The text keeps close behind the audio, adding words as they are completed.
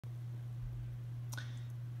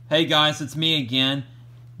Hey guys, it's me again.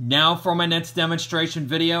 Now for my next demonstration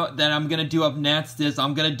video that I'm going to do up next is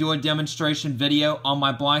I'm going to do a demonstration video on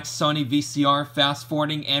my black Sony VCR fast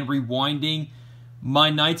forwarding and rewinding my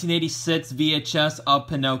 1986 VHS of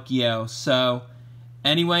Pinocchio. So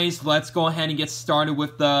anyways, let's go ahead and get started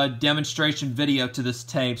with the demonstration video to this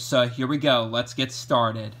tape. So here we go, let's get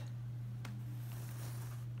started.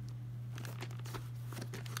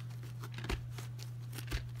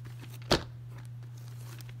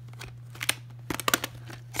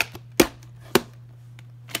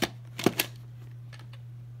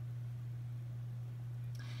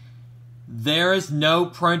 There is no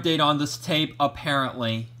print date on this tape,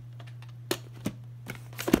 apparently.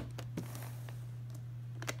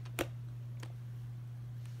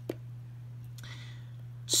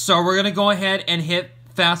 So we're going to go ahead and hit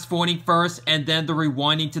fast forwarding first and then the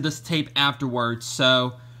rewinding to this tape afterwards.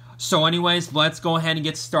 So anyways, let's go ahead and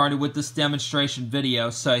get started with this demonstration video.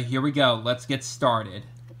 So here we go, let's get started.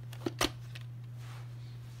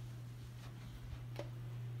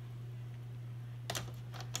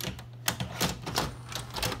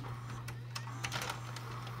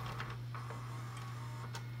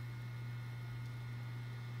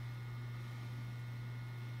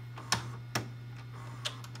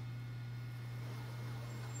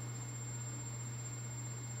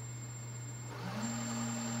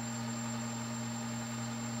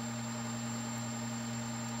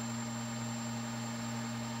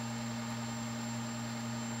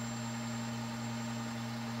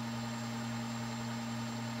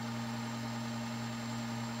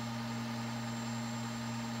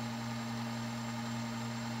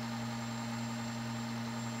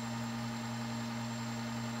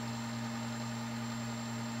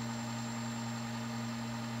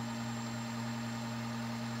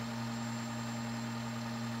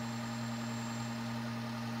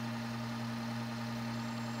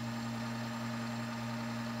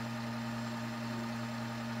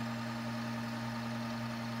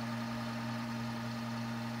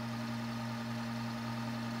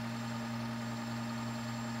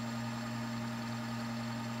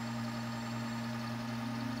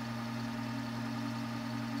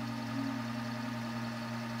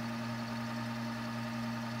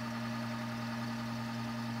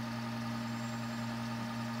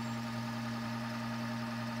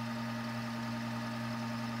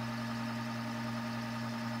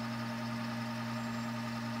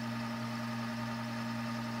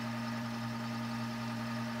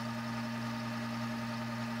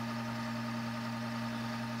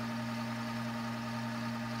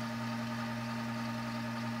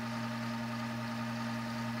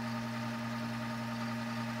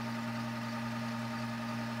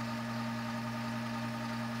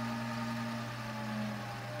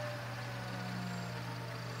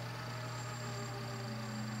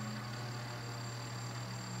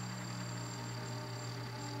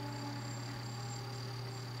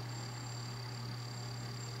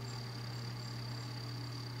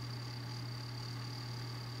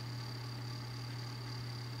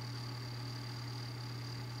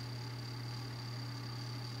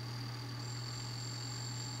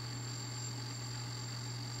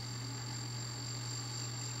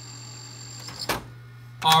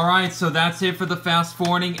 Alright, so that's it for the fast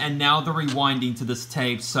forwarding and now the rewinding to this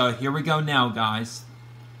tape. So here we go now, guys.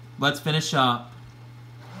 Let's finish up.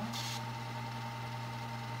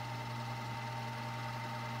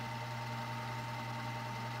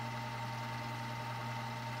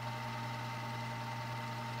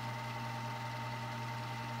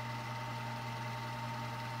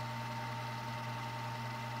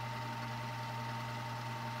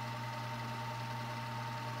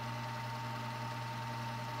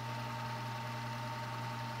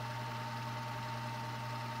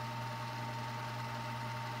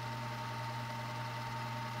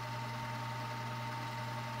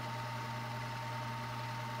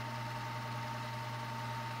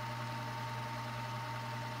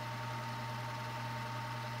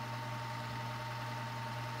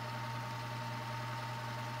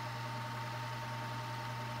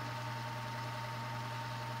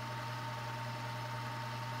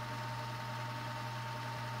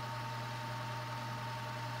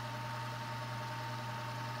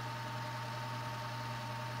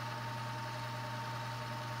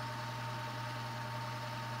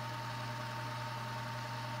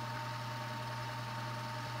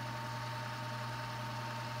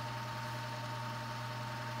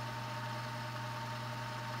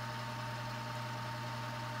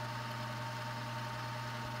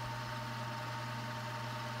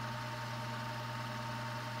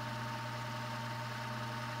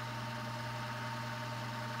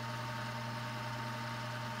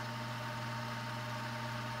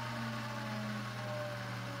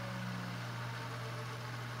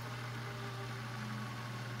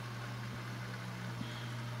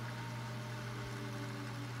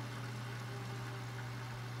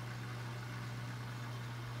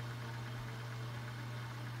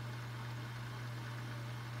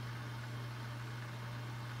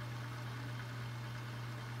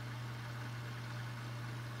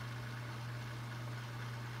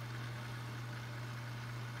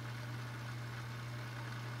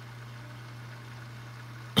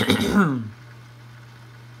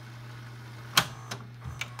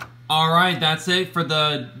 Alright, that's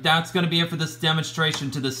going to be it for this demonstration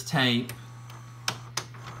to this tape.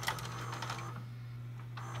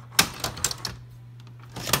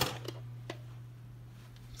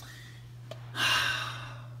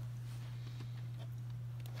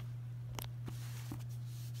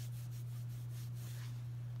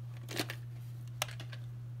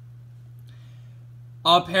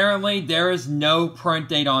 Apparently, there is no print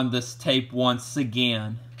date on this tape once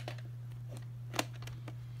again.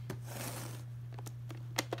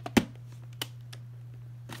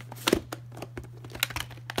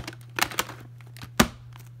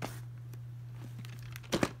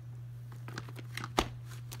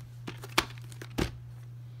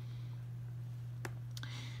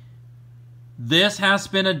 This has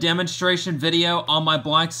been a demonstration video on my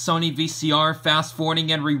black Sony VCR, fast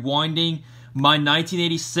forwarding and rewinding my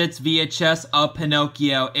 1986 VHS of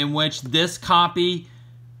Pinocchio, in which this copy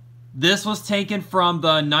was taken from the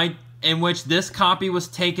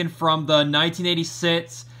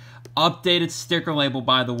 1986 updated sticker label,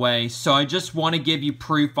 by the way. So I just want to give you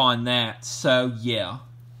proof on that. So yeah.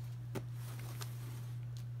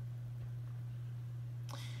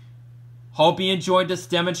 Hope you enjoyed this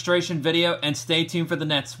demonstration video and stay tuned for the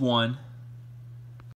next one.